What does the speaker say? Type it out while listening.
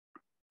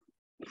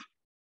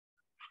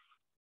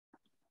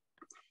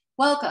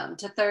Welcome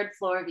to Third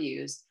Floor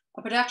Views,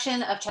 a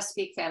production of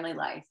Chesapeake Family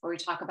Life, where we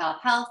talk about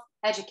health,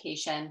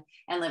 education,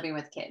 and living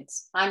with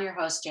kids. I'm your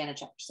host, Janet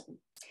Jefferson.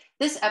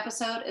 This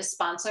episode is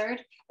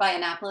sponsored by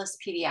Annapolis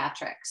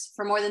Pediatrics.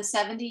 For more than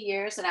 70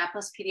 years,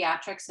 Annapolis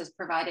Pediatrics has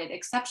provided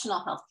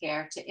exceptional health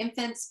care to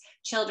infants,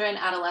 children,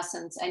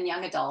 adolescents, and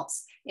young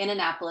adults in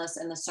Annapolis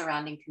and the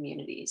surrounding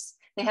communities.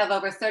 They have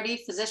over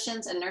 30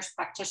 physicians and nurse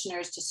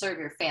practitioners to serve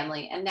your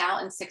family, and now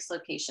in 6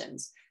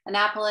 locations: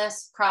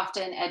 Annapolis,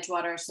 Crofton,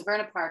 Edgewater,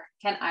 Severna Park,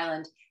 Kent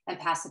Island, and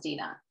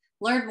Pasadena.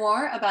 Learn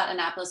more about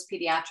Annapolis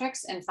Pediatrics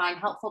and find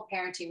helpful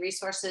parenting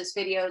resources,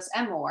 videos,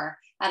 and more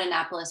at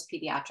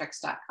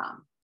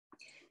AnnapolisPediatrics.com.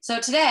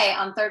 So today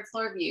on Third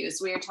Floor Views,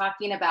 we are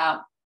talking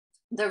about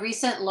the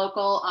recent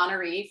local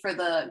honoree for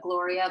the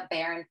Gloria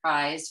Barron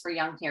Prize for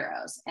Young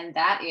Heroes, and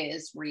that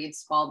is Reed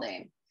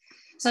Spaulding.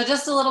 So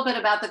just a little bit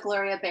about the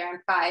Gloria Barron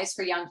Prize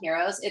for Young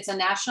Heroes. It's a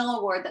national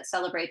award that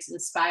celebrates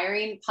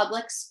inspiring,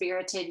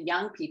 public-spirited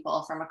young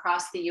people from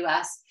across the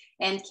US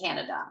and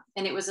Canada.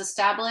 And it was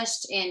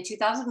established in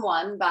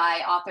 2001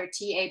 by author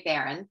T.A.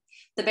 Barron.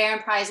 The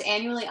Barron Prize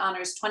annually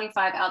honors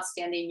 25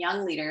 outstanding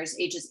young leaders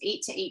ages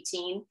 8 to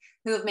 18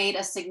 who have made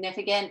a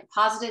significant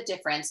positive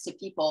difference to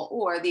people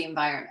or the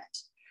environment.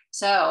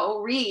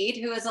 So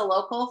Reed, who is a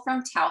local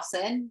from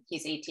Towson,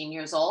 he's 18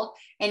 years old,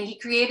 and he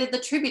created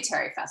the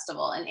Tributary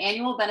Festival, an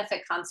annual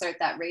benefit concert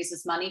that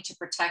raises money to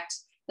protect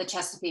the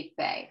Chesapeake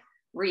Bay.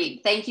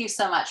 Reed, thank you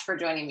so much for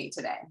joining me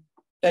today.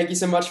 Thank you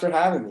so much for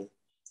having me.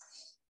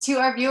 To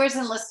our viewers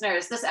and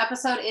listeners, this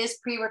episode is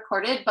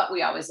pre-recorded, but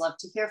we always love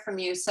to hear from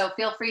you. So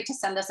feel free to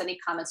send us any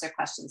comments or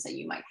questions that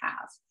you might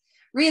have.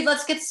 Reed,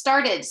 let's get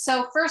started.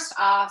 So first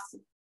off,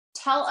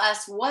 tell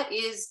us, what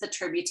is the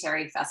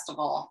Tributary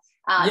Festival?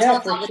 Tell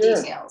us all the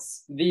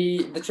details.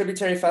 The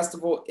Tributary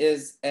Festival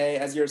is,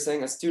 as you were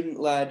saying, a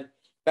student-led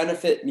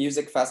benefit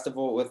music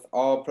festival with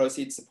all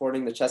proceeds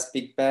supporting the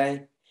Chesapeake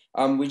Bay.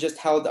 We just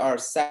held our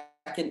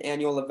second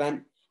annual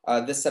event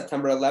this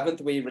September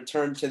 11th. We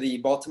returned to the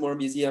Baltimore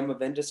Museum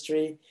of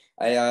Industry,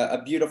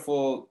 a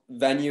beautiful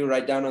venue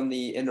right down on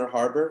the Inner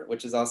Harbor,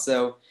 which is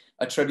also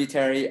a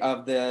tributary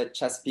of the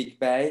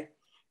Chesapeake Bay.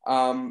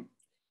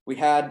 We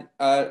had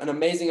an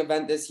amazing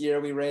event this year.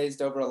 We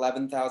raised over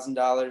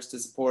 $11,000 to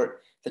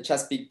support the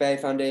Chesapeake Bay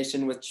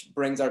Foundation, which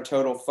brings our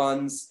total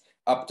funds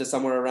up to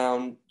somewhere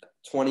around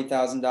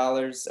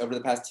 $20,000 over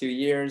the past 2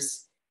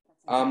 years.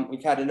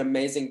 We've had an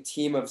amazing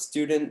team of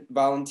student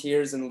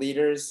volunteers and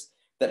leaders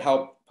that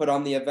helped put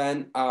on the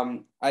event.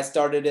 I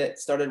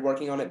started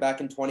working on it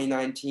back in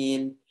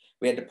 2019.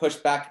 We had to push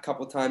back a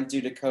couple times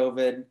due to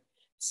COVID.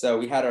 So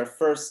we had our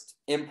first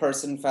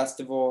in-person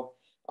festival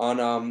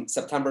on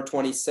September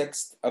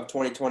 26th of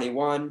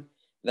 2021.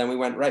 Then we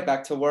went right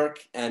back to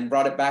work and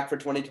brought it back for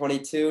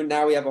 2022.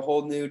 Now we have a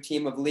whole new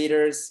team of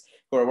leaders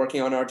who are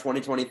working on our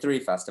 2023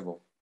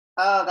 festival.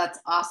 Oh, that's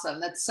awesome.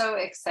 That's so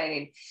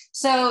exciting.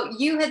 So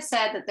you had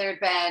said that there had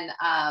been,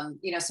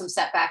 some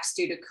setbacks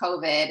due to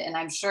COVID, and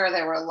I'm sure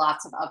there were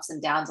lots of ups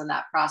and downs in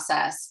that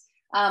process.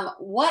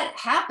 What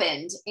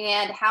happened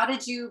and how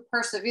did you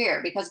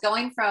persevere? Because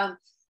going from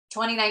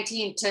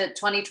 2019 to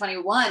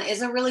 2021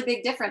 is a really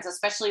big difference,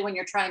 especially when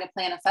you're trying to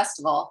plan a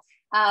festival.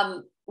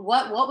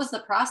 What was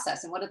the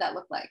process and what did that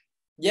look like?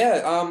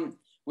 Yeah,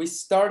 we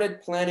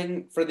started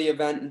planning for the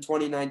event in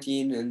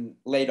 2019 in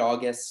late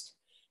August.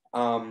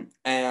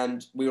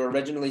 And we were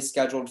originally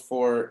scheduled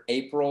for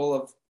April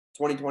of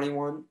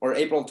 2021, or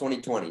April of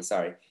 2020,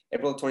 sorry,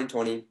 April of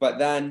 2020. But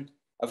then,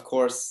 of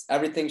course,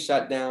 everything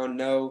shut down,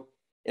 no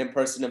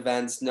in-person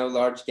events, no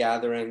large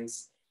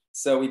gatherings.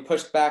 So we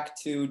pushed back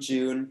to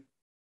June,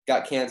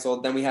 got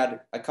canceled. Then we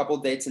had a couple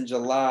dates in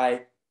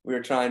July we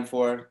were trying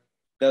for.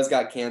 Those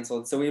got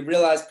canceled. So we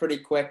realized pretty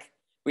quick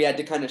we had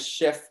to kind of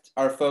shift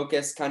our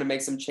focus, kind of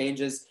make some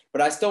changes.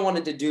 But I still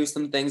wanted to do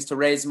some things to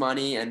raise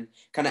money and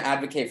kind of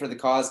advocate for the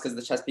cause because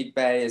the Chesapeake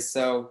Bay is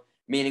so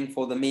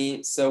meaningful to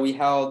me. So we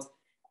held,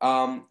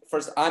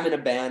 first, I'm in a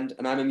band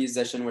and I'm a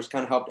musician, which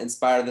kind of helped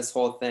inspire this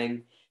whole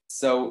thing.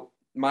 So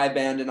my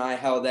band and I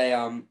held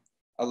a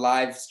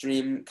live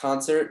stream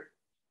concert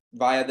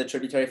via the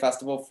Tributary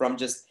Festival from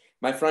just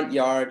my front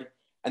yard.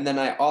 And then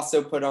I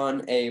also put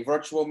on a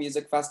virtual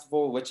music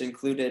festival, which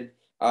included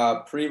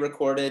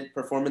pre-recorded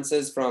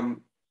performances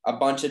from a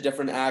bunch of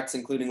different acts,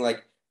 including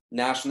like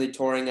nationally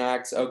touring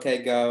acts,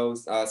 OK Go,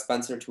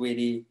 Spencer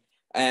Tweedy,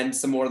 and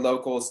some more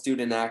local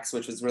student acts,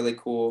 which was really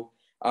cool.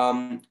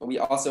 We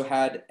also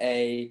had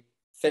a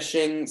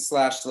fishing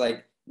 /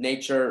 like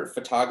nature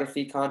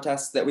photography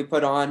contest that we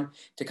put on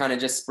to kind of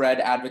just spread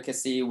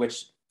advocacy,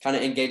 which kind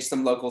of engaged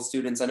some local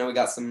students. I know we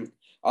got some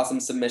awesome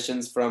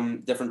submissions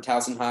from different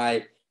Towson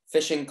High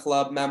fishing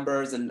club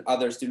members and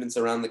other students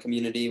around the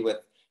community with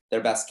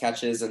their best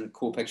catches and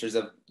cool pictures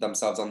of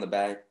themselves on the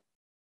bay.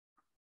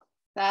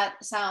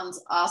 That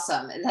sounds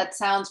awesome. That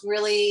sounds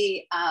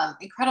really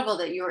incredible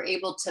that you were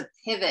able to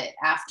pivot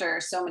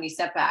after so many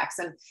setbacks.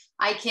 And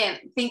I can't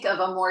think of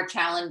a more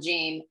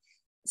challenging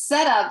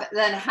setup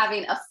than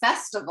having a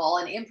festival,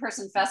 an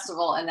in-person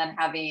festival, and then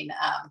having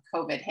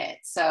COVID hit.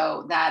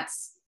 So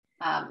that's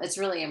It's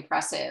really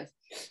impressive.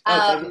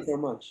 Oh, thank you so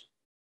much.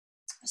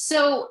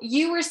 So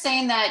you were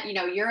saying that, you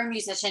know, you're a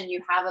musician,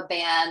 you have a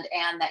band,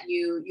 and that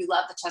you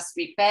love the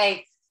Chesapeake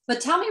Bay.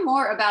 But tell me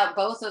more about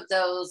both of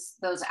those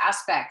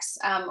aspects.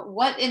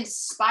 What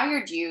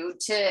inspired you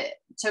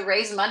to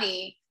raise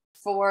money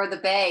for the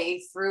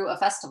Bay through a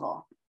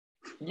festival?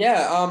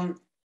 Yeah,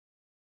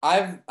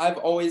 I've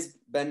always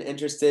been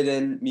interested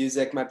in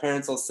music. My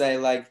parents will say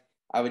like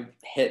I would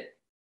hit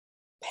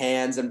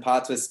pans and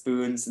pots with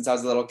spoons since I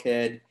was a little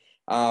kid.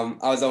 I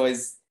was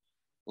always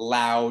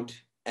loud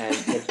and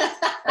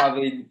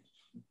probably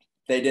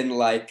they didn't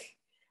like.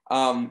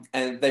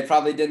 And they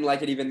probably didn't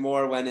like it even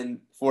more when in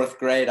fourth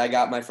grade I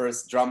got my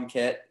first drum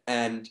kit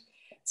and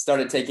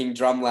started taking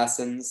drum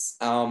lessons.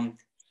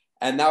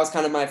 And that was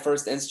kind of my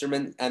first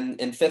instrument. And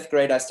in fifth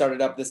grade, I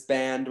started up this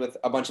band with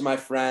a bunch of my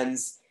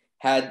friends,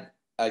 had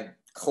a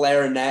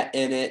clarinet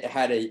in it, it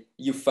had a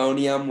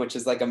euphonium, which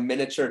is like a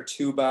miniature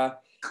tuba.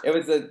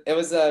 It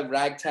was a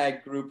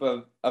ragtag group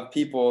of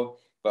people,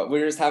 but we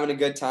were just having a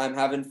good time,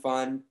 having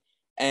fun.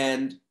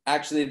 And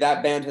actually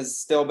that band has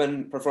still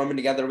been performing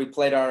together. We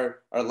played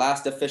our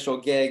last official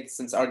gig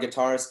since our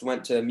guitarist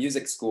went to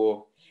music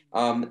school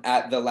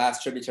at the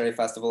last Tributary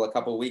Festival a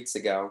couple weeks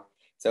ago.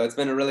 So it's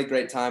been a really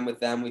great time with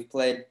them. We've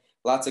played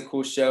lots of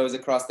cool shows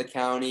across the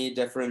county,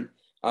 different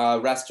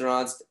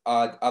restaurants,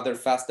 other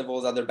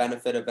festivals, other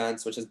benefit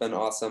events, which has been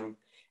awesome.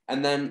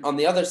 And then on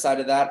the other side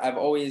of that, I've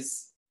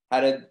always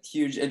had a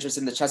huge interest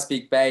in the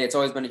Chesapeake Bay. It's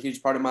always been a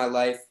huge part of my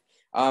life.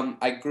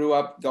 I grew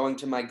up going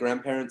to my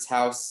grandparents'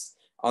 house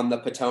on the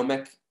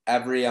Potomac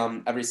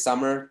every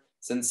summer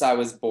since I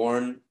was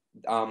born.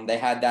 They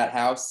had that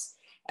house,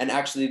 and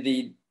actually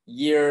the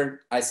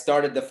year I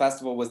started the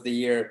festival was the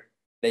year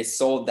they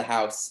sold the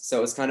house. So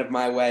it was kind of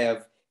my way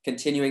of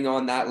continuing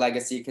on that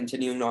legacy,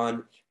 continuing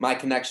on my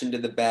connection to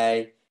the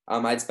Bay.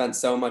 I'd spent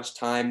so much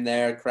time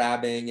there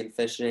crabbing and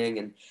fishing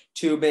and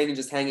tubing and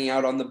just hanging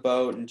out on the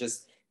boat and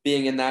just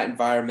being in that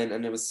environment.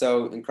 And it was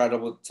so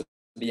incredible to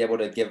be able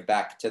to give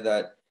back to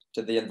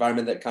the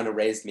environment that kind of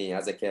raised me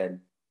as a kid.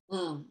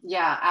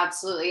 Yeah,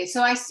 absolutely.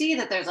 So I see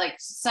that there's like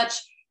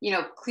such, you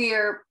know,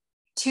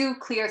 two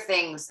clear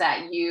things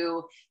that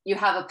you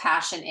have a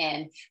passion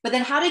in. But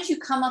then how did you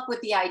come up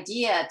with the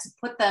idea to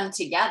put them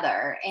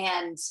together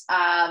and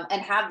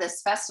have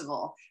this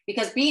festival?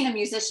 Because being a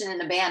musician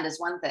in a band is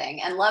one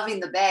thing, and loving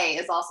the Bay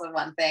is also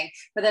one thing.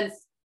 But then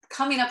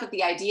coming up with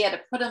the idea to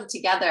put them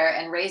together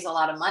and raise a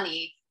lot of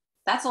money,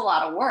 that's a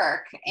lot of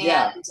work. And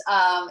Yeah.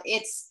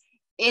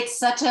 it's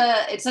such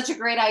a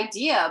great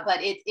idea, but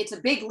it's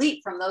a big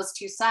leap from those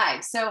two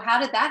sides. So how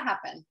did that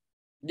happen?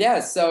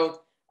 Yeah,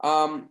 so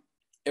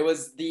it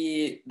was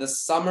the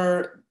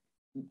summer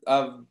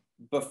of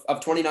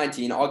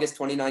 2019, August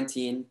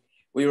 2019.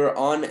 We were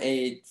on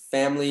a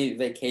family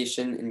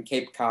vacation in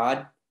Cape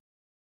Cod,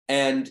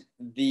 and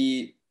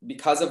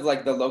because of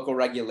like the local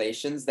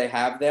regulations they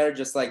have there,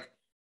 just like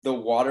the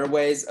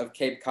waterways of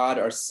Cape Cod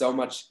are so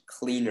much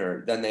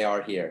cleaner than they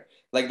are here.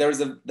 Like there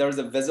was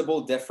a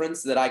visible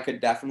difference that I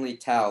could definitely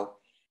tell.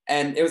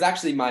 And it was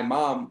actually my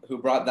mom who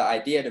brought the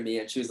idea to me,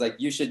 and she was like,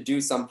 you should do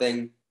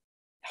something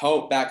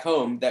back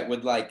home that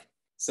would like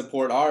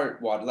support our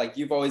water. Like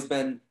you've always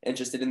been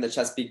interested in the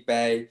Chesapeake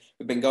Bay.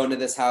 We've been going to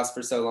this house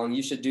for so long.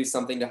 You should do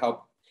something to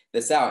help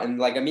this out. And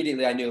like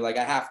immediately I knew like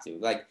I have to.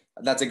 Like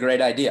that's a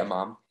great idea,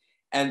 Mom.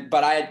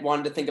 But I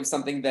wanted to think of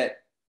something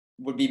that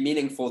would be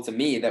meaningful to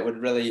me, that would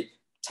really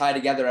tie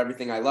together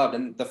everything I loved.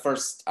 And the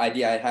first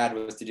idea I had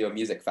was to do a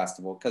music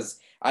festival, because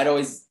I'd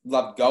always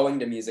loved going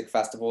to music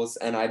festivals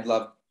and I'd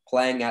love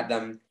playing at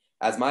them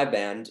as my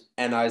band.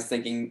 And I was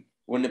thinking,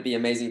 wouldn't it be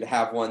amazing to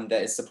have one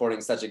that is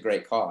supporting such a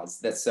great cause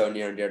that's so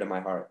near and dear to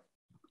my heart?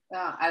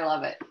 Oh, I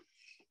love it.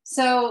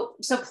 So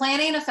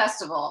planning a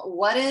festival,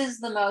 what is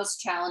the most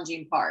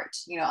challenging part,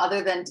 you know,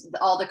 other than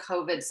all the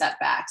COVID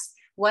setbacks?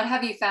 What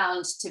have you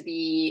found to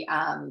be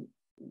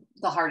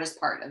the hardest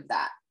part of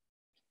that?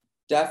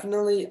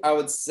 Definitely, I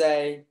would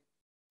say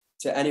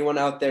to anyone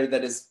out there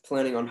that is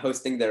planning on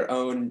hosting their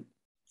own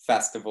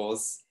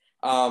festivals,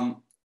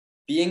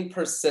 being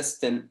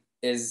persistent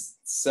is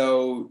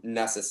so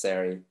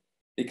necessary,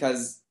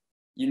 because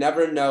you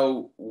never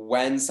know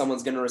when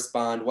someone's going to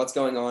respond, what's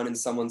going on in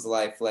someone's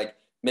life. Like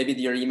maybe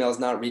your email's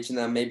not reaching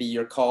them, maybe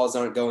your calls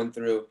aren't going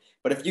through.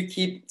 But if you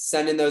keep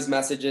sending those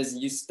messages,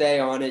 you stay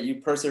on it, you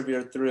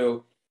persevere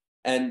through,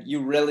 and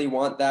you really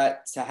want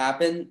that to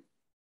happen,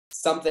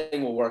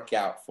 something will work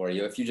out for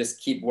you if you just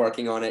keep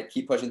working on it,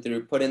 keep pushing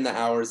through, put in the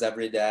hours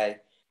every day.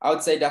 I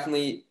would say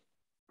definitely,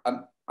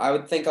 I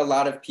would think a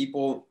lot of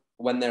people,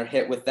 when they're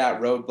hit with that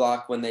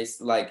roadblock, when they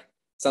like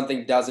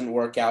something doesn't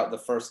work out the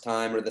first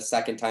time or the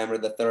second time or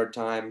the third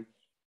time,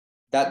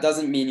 that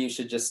doesn't mean you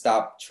should just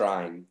stop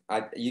trying.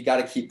 You got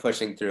to keep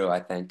pushing through,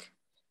 I think.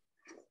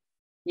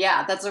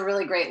 Yeah, that's a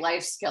really great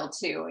life skill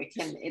too.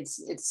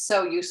 It's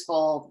so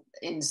useful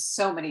in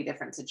so many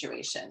different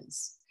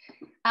situations.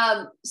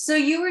 So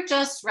you were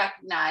just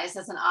recognized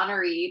as an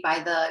honoree by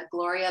the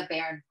Gloria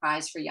Barron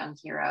Prize for Young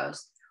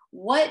Heroes.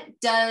 what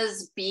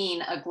does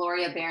being a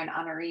Gloria Barron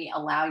honoree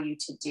allow you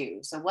to do?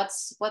 So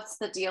what's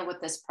the deal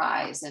with this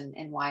prize,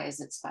 and why is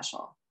it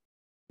special?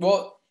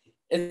 Well,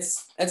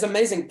 it's an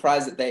amazing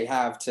prize that they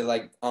have to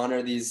like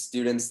honor these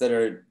students that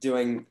are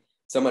doing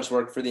so much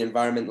work for the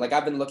environment. Like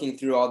I've been looking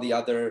through all the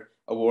other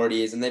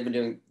awardees, and they've been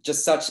doing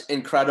just such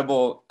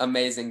incredible,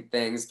 amazing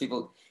things.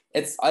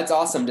 It's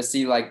awesome to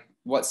see like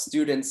what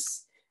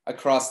students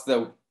across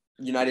the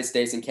United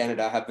States and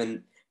Canada have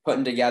been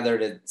putting together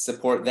to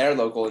support their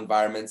local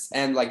environments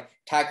and like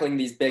tackling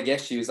these big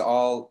issues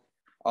all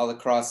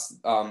across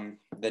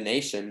the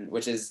nation,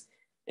 which is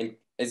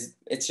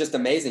it's just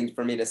amazing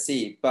for me to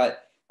see.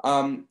 But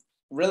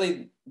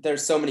really,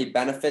 there's so many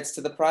benefits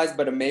to the prize,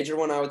 but a major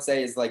one I would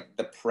say is like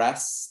the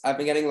press. I've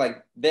been getting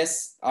like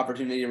this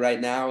opportunity right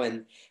now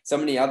and so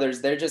many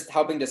others. They're just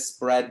helping to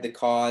spread the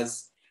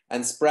cause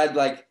and spread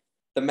like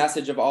the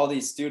message of all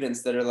these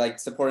students that are like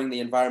supporting the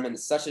environment.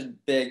 It's such a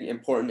big,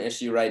 important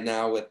issue right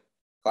now with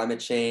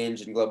climate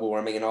change and global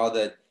warming and all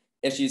the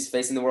issues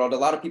facing the world. A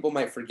lot of people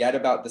might forget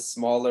about the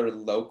smaller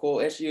local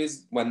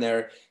issues when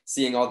they're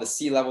seeing all the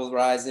sea level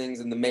risings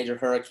and the major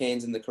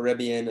hurricanes in the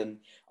Caribbean and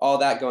all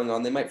that going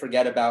on. They might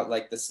forget about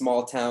like the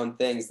small town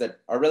things that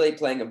are really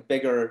playing a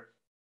bigger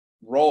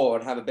role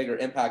and have a bigger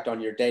impact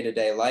on your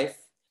day-to-day life.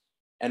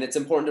 And it's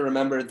important to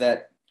remember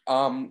that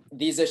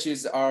these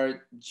issues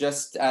are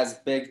just as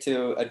big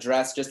to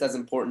address, just as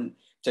important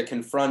to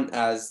confront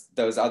as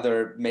those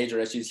other major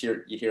issues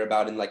you hear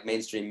about in like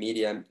mainstream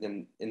media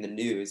and in the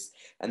news.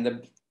 And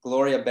the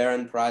Gloria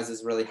Barron Prize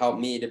has really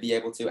helped me to be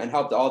able to, and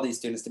helped all these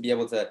students to be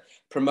able to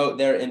promote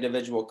their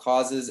individual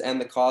causes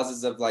and the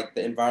causes of like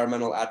the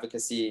environmental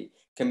advocacy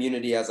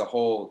community as a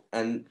whole,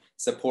 and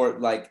support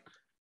like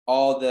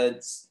all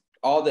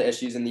the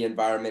issues in the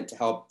environment to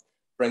help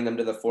bring them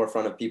to the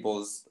forefront of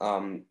people's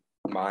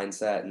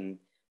mindset and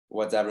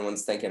what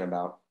everyone's thinking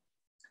about.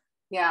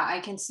 Yeah, I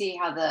can see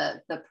how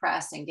the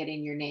press and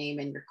getting your name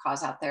and your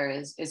cause out there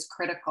is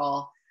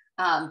critical.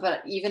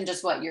 But even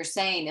just what you're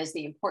saying is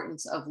the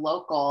importance of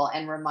local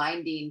and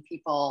reminding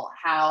people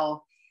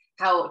how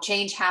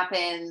change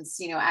happens,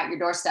 at your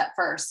doorstep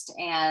first,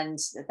 and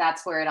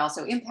that's where it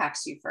also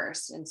impacts you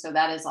first. And so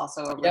that is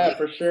also a really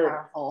for sure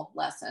powerful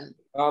lesson.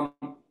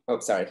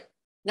 Sorry.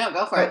 No,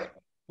 go for it.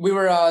 We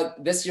were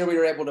this year we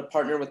were able to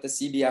partner with the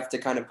CBF to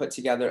kind of put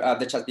together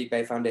the Chesapeake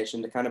Bay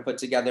Foundation to kind of put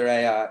together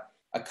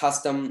a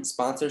custom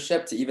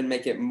sponsorship to even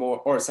make it more,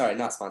 or sorry,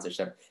 not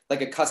sponsorship,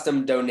 like a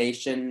custom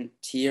donation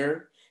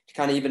tier to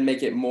kind of even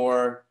make it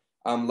more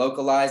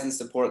localized and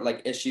support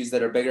like issues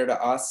that are bigger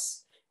to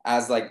us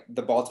as like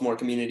the Baltimore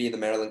community, the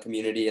Maryland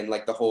community, and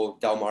like the whole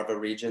Delmarva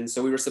region.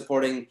 So we were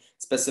supporting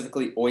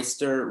specifically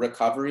oyster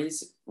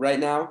recoveries right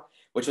now,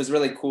 which was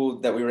really cool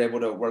that we were able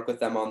to work with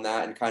them on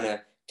that and kind of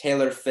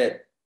tailor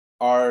fit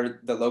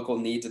the local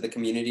needs of the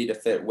community to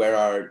fit where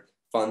our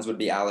funds would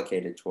be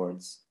allocated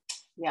towards.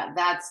 Yeah,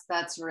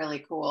 that's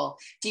really cool.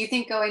 Do you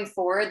think going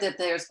forward that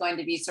there's going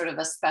to be sort of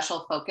a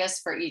special focus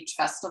for each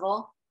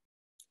festival?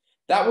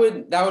 That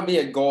would be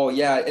a goal.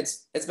 Yeah,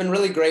 it's been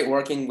really great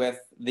working with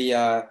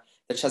the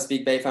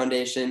Chesapeake Bay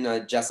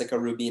Foundation, Jessica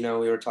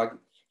Rubino. We were talking.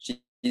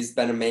 She's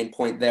been a main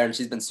point there, and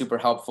she's been super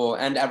helpful,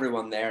 and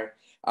everyone there.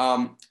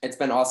 It's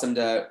been awesome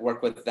to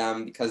work with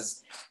them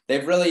because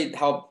they've really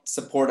helped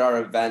support our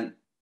event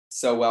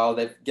so well.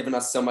 They've given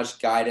us so much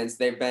guidance.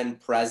 They've been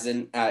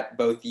present at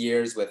both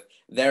years with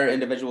their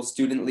individual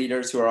student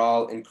leaders who are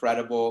all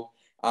incredible.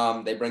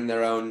 They bring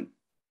their own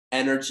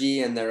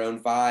energy and their own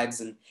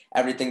vibes, and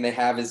everything they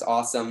have is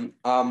awesome.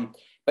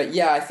 But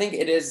yeah, I think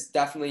it is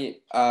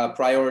definitely a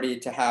priority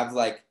to have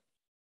like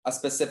a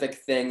specific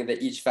thing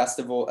that each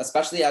festival,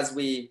 especially as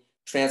we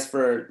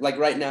transfer, like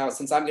right now,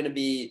 since I'm going to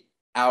be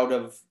out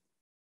of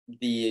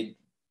the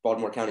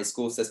Baltimore County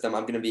school system,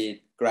 I'm going to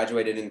be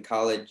graduated in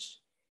college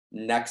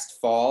next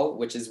fall,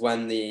 which is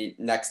when the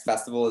next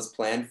festival is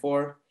planned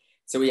for.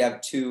 So we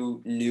have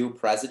 2 new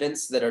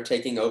presidents that are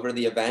taking over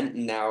the event,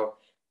 and now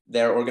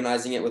they're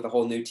organizing it with a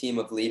whole new team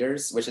of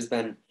leaders, which has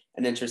been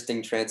an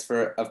interesting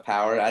transfer of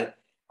power.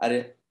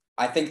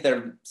 I think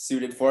they're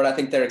suited for it. I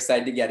think they're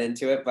excited to get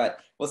into it, but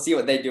we'll see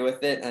what they do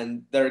with it.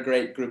 And they're a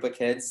great group of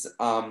kids.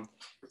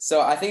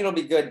 So I think it'll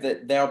be good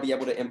that they'll be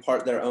able to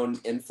impart their own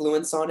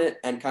influence on it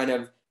and kind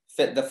of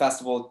fit the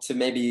festival to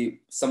maybe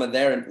some of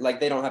their, like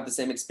they don't have the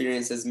same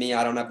experience as me.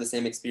 I don't have the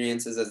same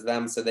experiences as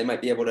them. So they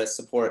might be able to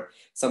support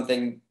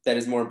something that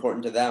is more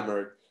important to them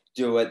or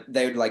do what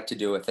they would like to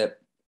do with it.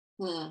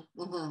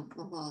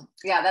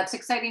 Yeah, that's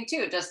exciting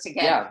too, just to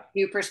get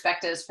new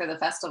perspectives for the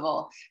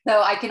festival.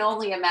 Though I can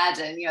only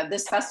imagine,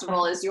 this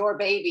festival is your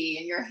baby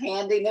and you're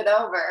handing it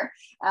over.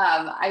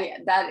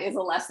 That is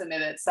a lesson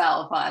in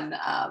itself on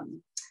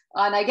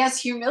I guess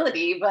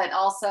humility, but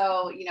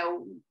also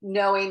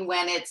knowing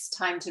when it's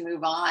time to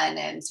move on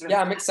and sort of.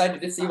 Yeah, I'm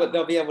excited to see what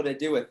they'll be able to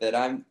do with it.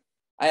 I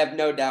have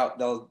no doubt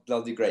they'll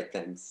do great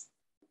things.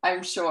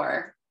 I'm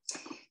sure.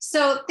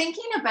 So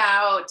thinking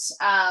about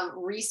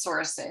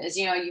resources,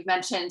 you've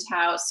mentioned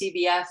how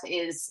CBF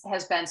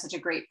has been such a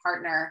great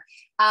partner.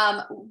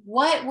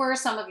 What were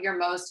some of your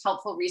most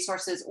helpful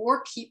resources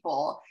or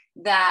people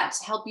that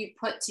help you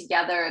put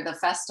together the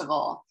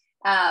festival,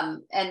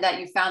 and that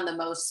you found the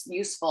most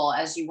useful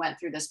as you went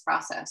through this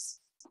process?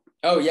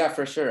 Oh yeah,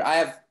 for sure.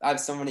 I have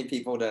so many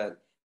people to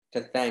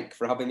thank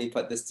for helping me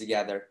put this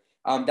together.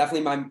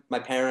 Definitely my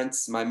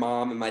parents, my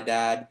mom and my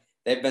dad.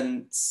 They've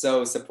been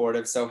so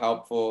supportive, so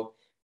helpful.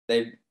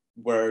 They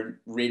were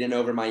reading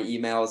over my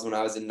emails when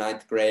I was in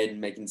ninth grade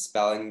and making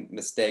spelling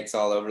mistakes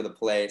all over the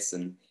place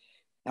and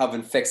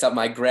helping fix up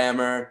my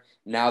grammar.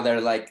 Now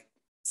they're like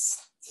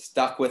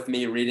stuck with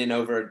me reading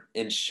over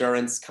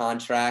insurance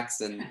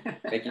contracts and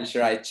making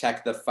sure I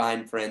check the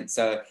fine print.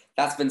 So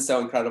that's been so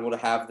incredible to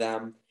have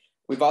them.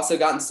 We've also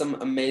gotten some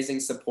amazing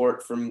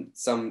support from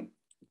some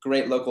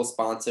great local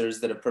sponsors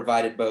that have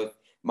provided both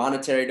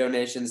monetary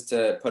donations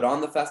to put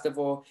on the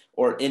festival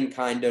or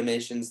in-kind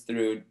donations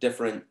through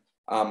different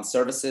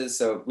services.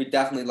 So we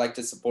definitely like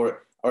to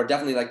support, or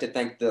definitely like to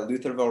thank the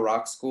Lutherville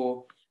Rock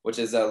School, which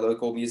is a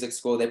local music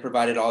school. They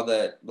provided all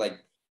the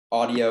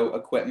audio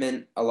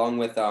equipment along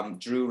with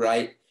Drew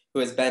Wright, who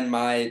has been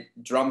my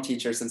drum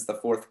teacher since the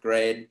fourth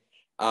grade.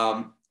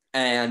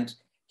 And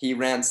he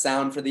ran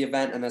sound for the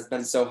event and has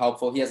been so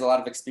helpful. He has a lot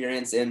of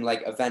experience in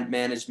event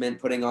management,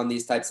 putting on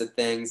these types of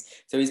things.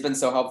 So he's been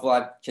so helpful.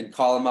 I can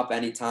call him up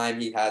anytime.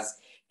 He has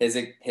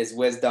his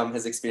wisdom,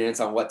 his experience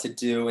on what to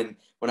do. And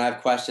when I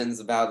have questions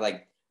about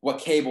what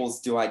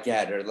cables do I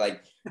get, or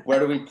where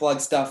do we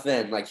plug stuff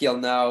in, he'll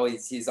know.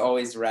 He's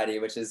always ready,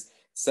 which is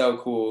so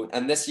cool.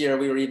 And this year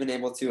we were even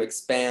able to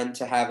expand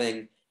to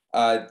having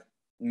a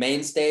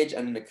main stage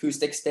and an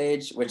acoustic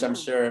stage, which I'm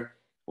sure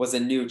was a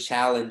new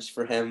challenge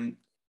for him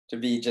to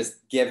be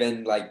just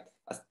given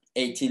a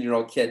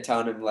 18-year-old kid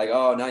telling him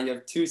oh, now you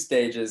have two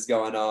stages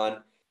going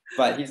on.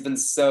 But he's been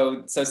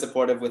so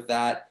supportive with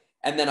that.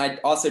 And then I'd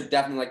also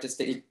definitely like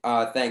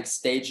to thank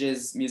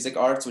Stages Music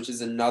Arts, which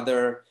is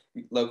another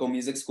local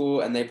music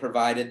school, and they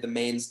provided the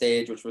main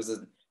stage, which was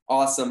an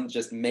awesome,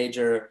 just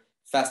major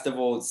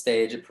festival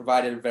stage. It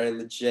provided a very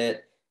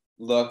legit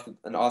look,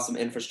 an awesome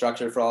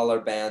infrastructure for all our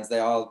bands. They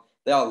all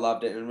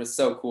loved it, and it was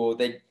so cool.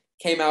 They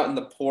came out in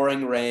the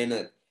pouring rain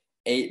at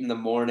 8 in the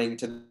morning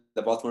to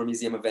the Baltimore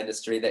Museum of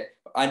Industry. That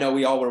I know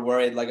we all were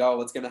worried, oh,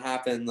 what's gonna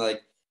happen?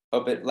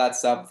 Hope it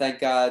lets up. Thank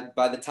God,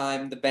 by the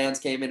time the bands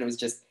came in, it was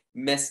just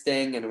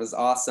misting, and it was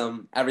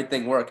awesome.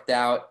 Everything worked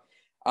out.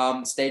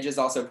 Stages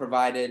also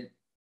provided,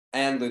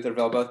 and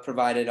Lutherville both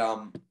provided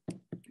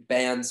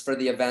bands for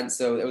the event,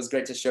 so it was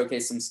great to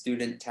showcase some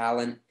student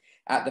talent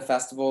at the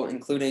festival,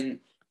 including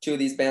two of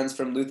these bands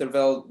from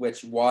Lutherville,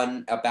 which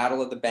won a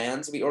Battle of the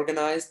Bands we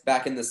organized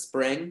back in the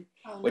spring,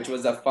 which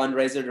was a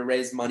fundraiser to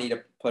raise money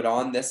to put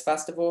on this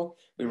festival.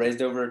 We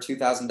raised over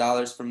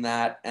 $2,000 from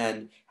that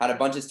and had a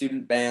bunch of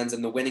student bands,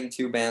 and the winning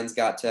two bands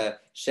got to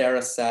share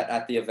a set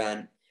at the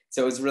event.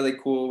 So it was really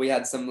cool. We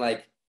had some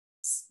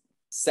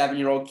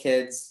 7-year-old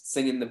kids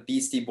singing the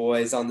Beastie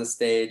Boys on the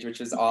stage, which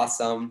was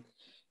awesome.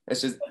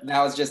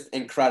 That was just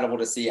incredible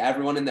to see.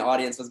 Everyone in the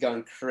audience was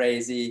going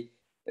crazy.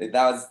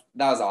 That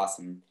was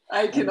awesome.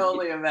 I can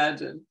only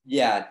imagine.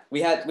 Yeah,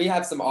 we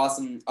have some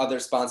awesome other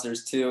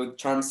sponsors too.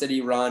 Charm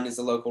City Run is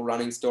a local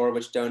running store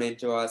which donated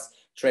to us.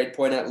 Trade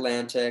Point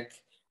Atlantic,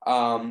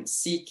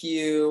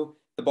 CQ,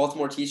 the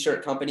Baltimore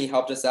T-shirt company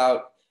helped us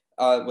out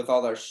with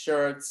all our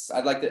shirts.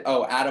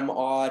 Adam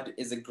Odd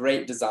is a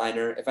great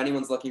designer. If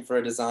anyone's looking for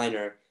a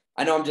designer,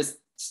 I know I'm just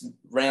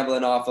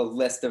rambling off a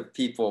list of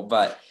people,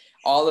 but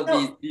all of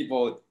these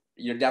people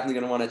you're definitely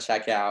going to want to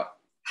check out.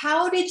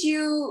 How did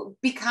you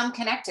become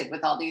connected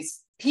with all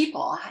these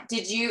people?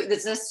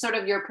 Is this sort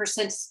of your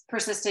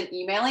persistent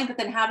emailing, but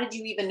then how did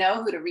you even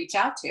know who to reach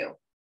out to?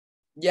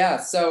 Yeah,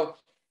 so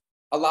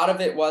a lot of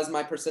it was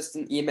my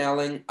persistent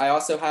emailing. I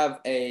also have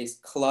a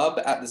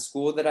club at the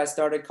school that I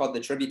started called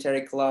the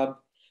Tributary Club.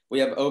 We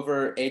have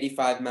over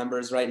 85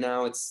 members right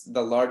now. It's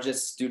the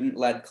largest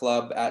student-led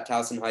club at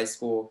Towson High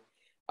School.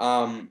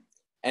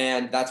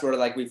 And that's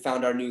where we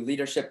found our new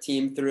leadership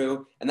team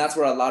through. And that's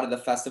where a lot of the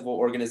festival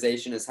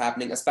organization is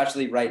happening,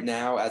 especially right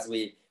now as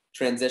we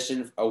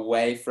transition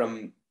away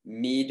from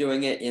me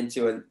doing it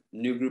into a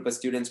new group of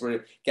students.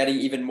 We're getting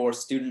even more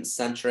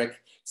student-centric.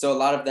 So a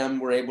lot of them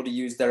were able to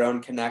use their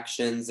own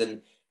connections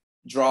and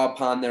draw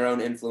upon their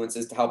own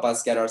influences to help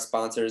us get our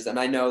sponsors. And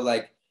I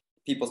know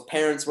people's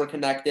parents were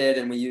connected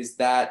and we used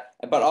that.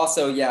 But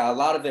also, yeah, a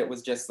lot of it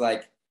was just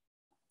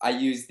I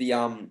used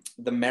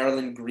the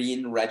Maryland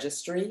Green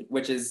Registry,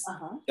 which is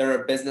there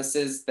are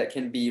businesses that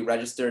can be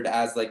registered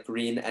as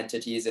green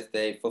entities if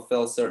they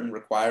fulfill certain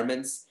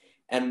requirements.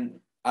 And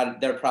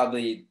there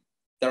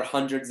are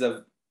hundreds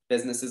of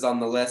businesses on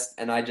the list,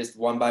 and I just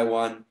one by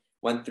one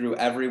went through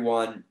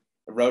everyone,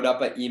 wrote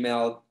up an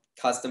email,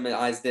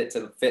 customized it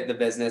to fit the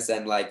business,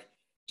 and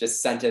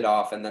just sent it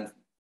off, and then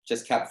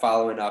just kept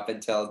following up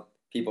until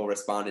people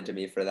responded to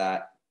me for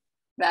that.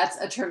 That's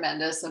a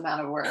tremendous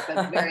amount of work.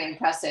 That's very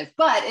impressive.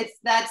 But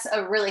that's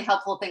a really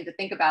helpful thing to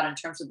think about in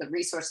terms of the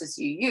resources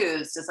you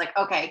use. It's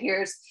okay,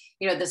 here's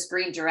this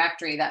green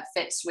directory that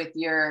fits with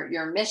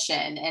your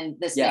mission, and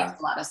this makes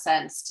a lot of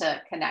sense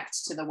to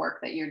connect to the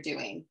work that you're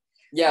doing.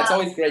 Yeah, it's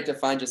always great to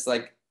find just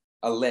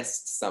a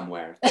list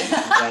somewhere.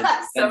 Then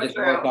So just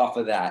true. work off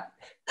of that.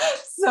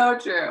 So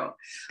true.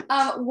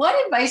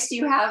 What advice do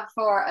you have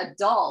for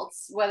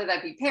adults, whether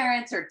that be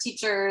parents or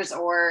teachers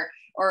or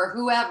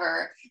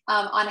whoever,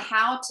 on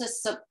how to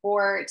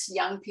support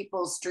young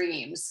people's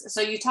dreams?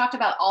 So you talked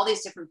about all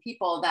these different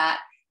people that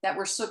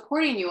were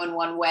supporting you in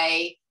one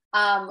way.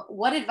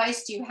 What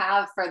advice do you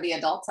have for the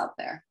adults out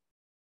there?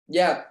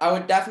 Yeah, I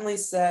would definitely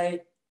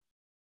say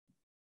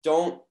I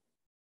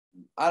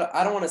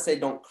don't want to say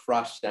don't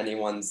crush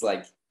anyone's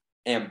like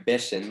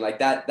ambition. Like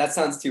that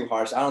sounds too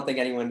harsh. I don't think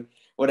anyone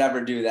would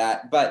ever do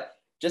that. But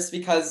just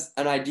because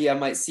an idea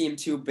might seem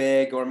too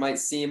big or might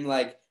seem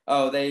like,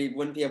 oh, they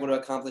wouldn't be able to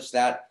accomplish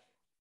that,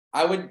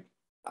 I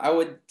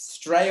would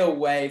stray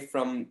away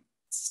from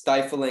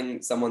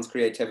stifling someone's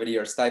creativity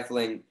or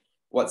stifling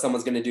what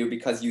someone's going to do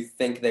because you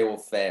think they will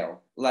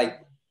fail.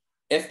 Like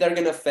if they're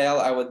going to fail,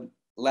 I would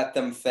let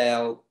them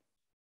fail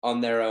on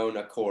their own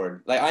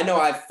accord. Like I know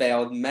I've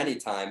failed many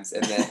times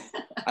and then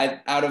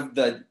out of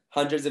the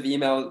hundreds of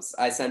emails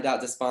I sent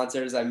out to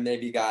sponsors, I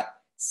maybe got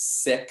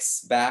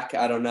 6 back,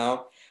 I don't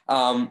know.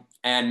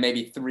 And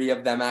maybe 3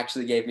 of them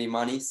actually gave me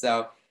money.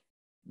 So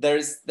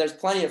there's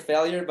plenty of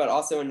failure, but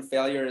also in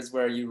failure is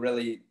where you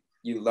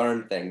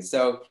learn things.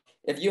 So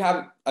if you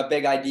have a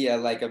big idea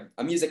like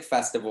a music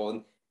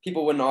festival,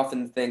 people wouldn't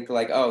often think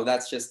like, oh,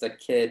 that's just a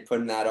kid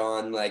putting that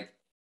on, like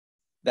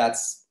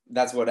that's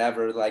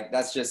whatever, like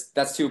that's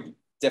too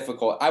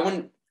difficult.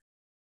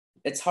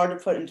 It's hard to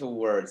put into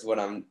words what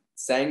I'm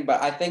saying,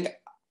 but I think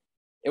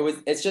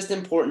it's just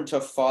important to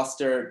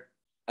foster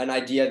an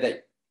idea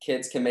that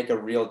kids can make a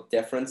real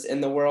difference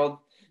in the world,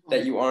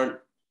 that you aren't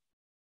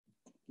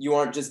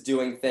just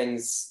doing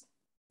things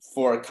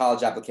for a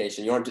college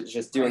application. You aren't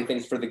just doing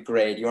things for the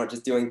grade. You aren't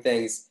just doing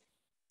things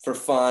for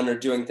fun or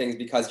doing things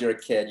because you're a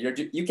kid.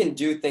 You can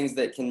do things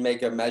that can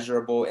make a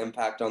measurable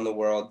impact on the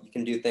world. You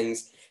can do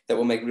things that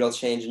will make real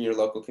change in your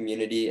local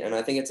community. And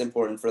I think it's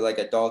important for like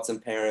adults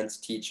and parents,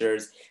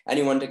 teachers,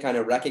 anyone to kind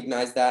of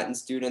recognize that in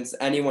students.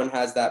 Anyone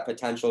has that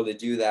potential to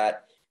do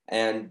that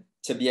and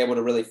to be able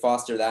to really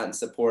foster that and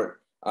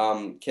support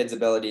kids'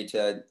 ability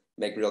to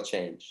make real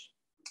change.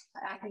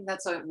 I think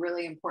that's a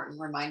really important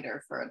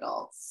reminder for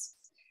adults.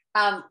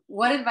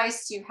 What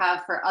advice do you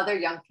have for other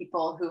young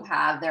people who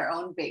have their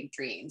own big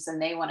dreams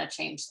and they want to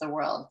change the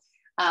world?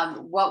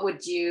 What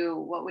would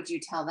you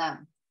tell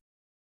them?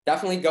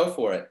 Definitely go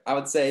for it. I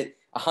would say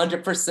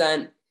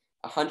 100%,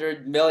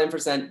 100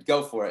 million%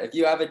 go for it. If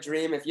you have a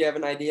dream, if you have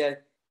an idea,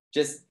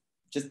 just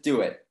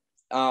do it.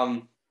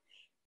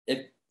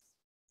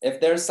 If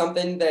there's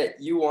something that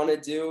you want to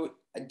do,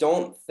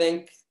 don't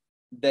think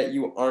that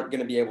you aren't going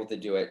to be able to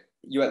do it.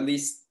 You at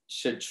least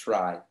should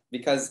try,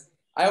 because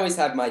I always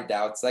had my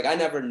doubts. Like I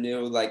never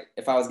knew like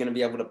if I was going to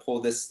be able to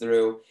pull this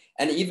through.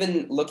 And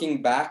even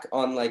looking back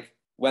on like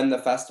when the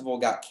festival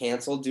got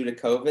canceled due to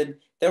COVID,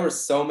 there were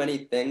so many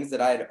things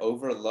that I had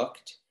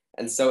overlooked.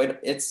 And so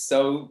it's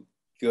so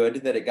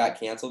good that it got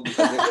canceled,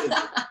 because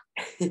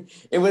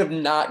it would have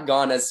not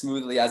gone as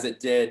smoothly as it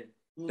did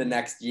the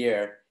next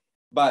year.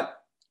 But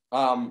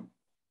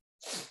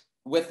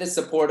with the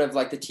support of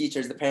like the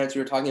teachers, the parents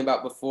we were talking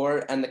about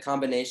before, and the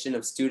combination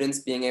of students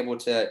being able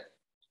to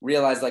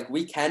realize like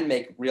we can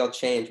make real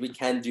change, we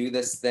can do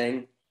this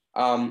thing.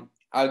 I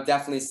would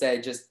definitely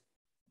say just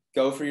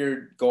go for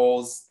your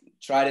goals,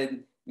 try to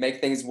make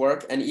things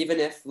work. And even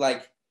if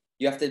like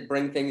you have to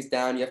bring things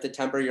down, you have to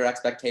temper your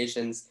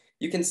expectations,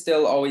 you can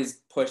still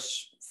always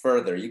push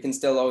further. You can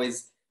still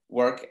always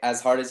work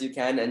as hard as you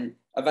can, and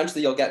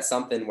eventually you'll get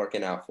something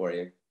working out for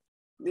you.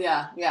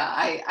 Yeah.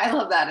 I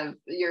love that. Of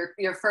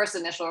your first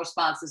initial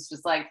response is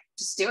just like,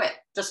 just do it,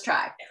 just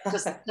try,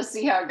 just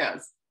see how it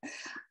goes.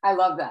 I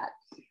love that.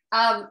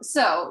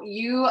 So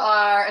you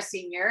are a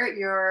senior,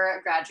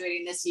 you're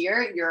graduating this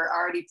year, you're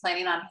already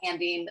planning on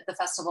handing the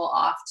festival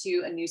off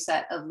to a new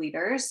set of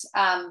leaders.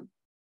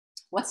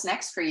 What's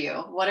next for you?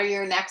 What are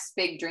your next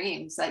big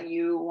dreams that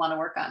you want to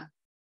work on?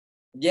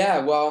 Yeah,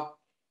 well,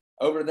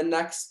 over the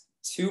next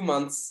 2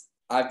 months,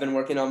 I've been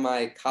working on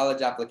my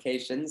college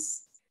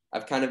applications.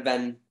 I've kind of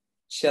been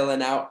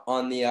chilling out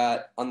on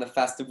the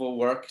festival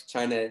work,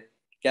 trying to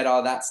get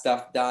all that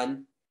stuff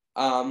done.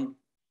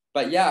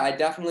 But yeah, I've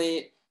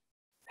definitely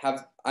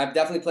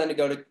planned to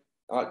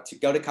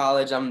go to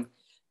college. I'm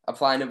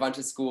applying to a bunch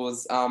of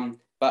schools.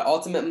 But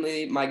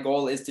ultimately, my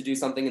goal is to do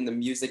something in the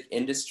music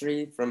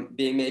industry, from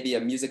being maybe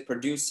a music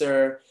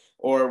producer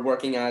or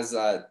working as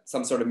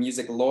some sort of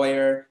music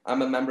lawyer.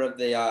 I'm a member of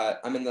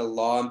I'm in the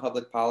Law and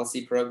Public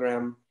Policy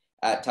program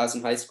at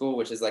Towson High School,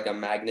 which is like a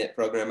magnet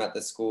program at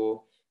the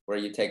school where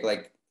you take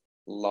like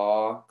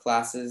law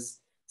classes.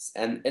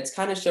 And it's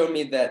kind of shown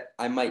me that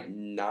I might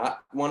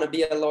not want to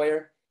be a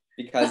lawyer,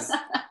 because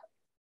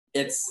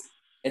it's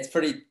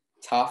pretty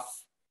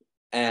tough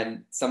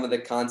and some of the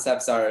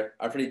concepts are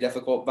pretty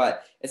difficult,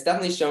 but it's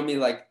definitely shown me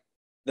like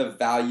the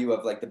value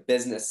of like the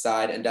business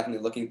side and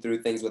definitely looking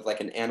through things with like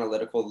an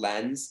analytical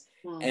lens.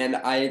 And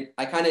I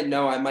kind of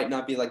know I might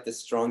not be like the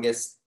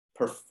strongest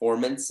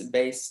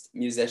performance-based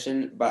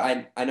musician,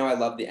 but I know I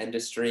love the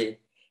industry.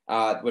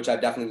 which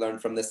I've definitely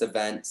learned from this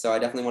event. So I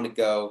definitely want to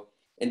go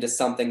into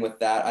something with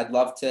that. I'd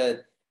love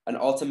to, an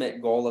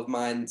ultimate goal of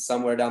mine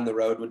somewhere down the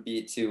road would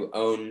be to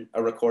own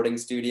a recording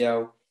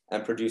studio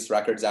and produce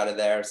records out of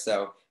there.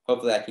 So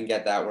hopefully I can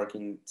get that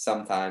working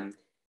sometime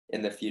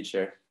in the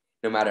future,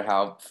 no matter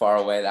how far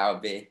away that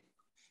would be.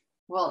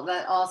 Well,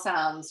 that all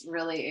sounds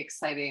really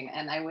exciting,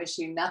 and I wish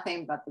you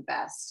nothing but the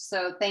best.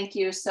 So thank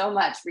you so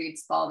much, Reed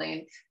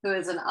Spaulding, who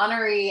is an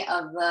honoree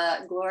of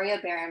the Gloria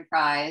Barron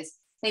Prize.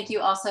 Thank you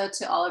also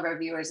to all of our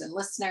viewers and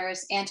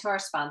listeners, and to our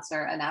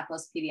sponsor,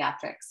 Annapolis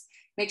Pediatrics.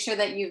 Make sure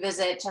that you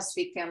visit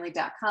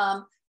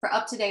ChesapeakeFamily.com for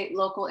up-to-date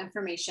local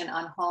information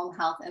on home,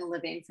 health, and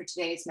living for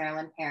today's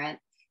Maryland parent.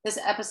 This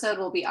episode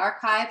will be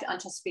archived on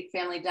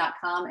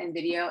ChesapeakeFamily.com in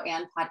video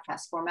and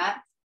podcast format.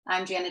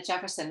 I'm Janet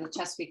Jefferson with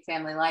Chesapeake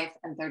Family Life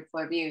and Third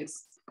Floor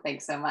Views.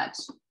 Thanks so much.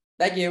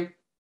 Thank you.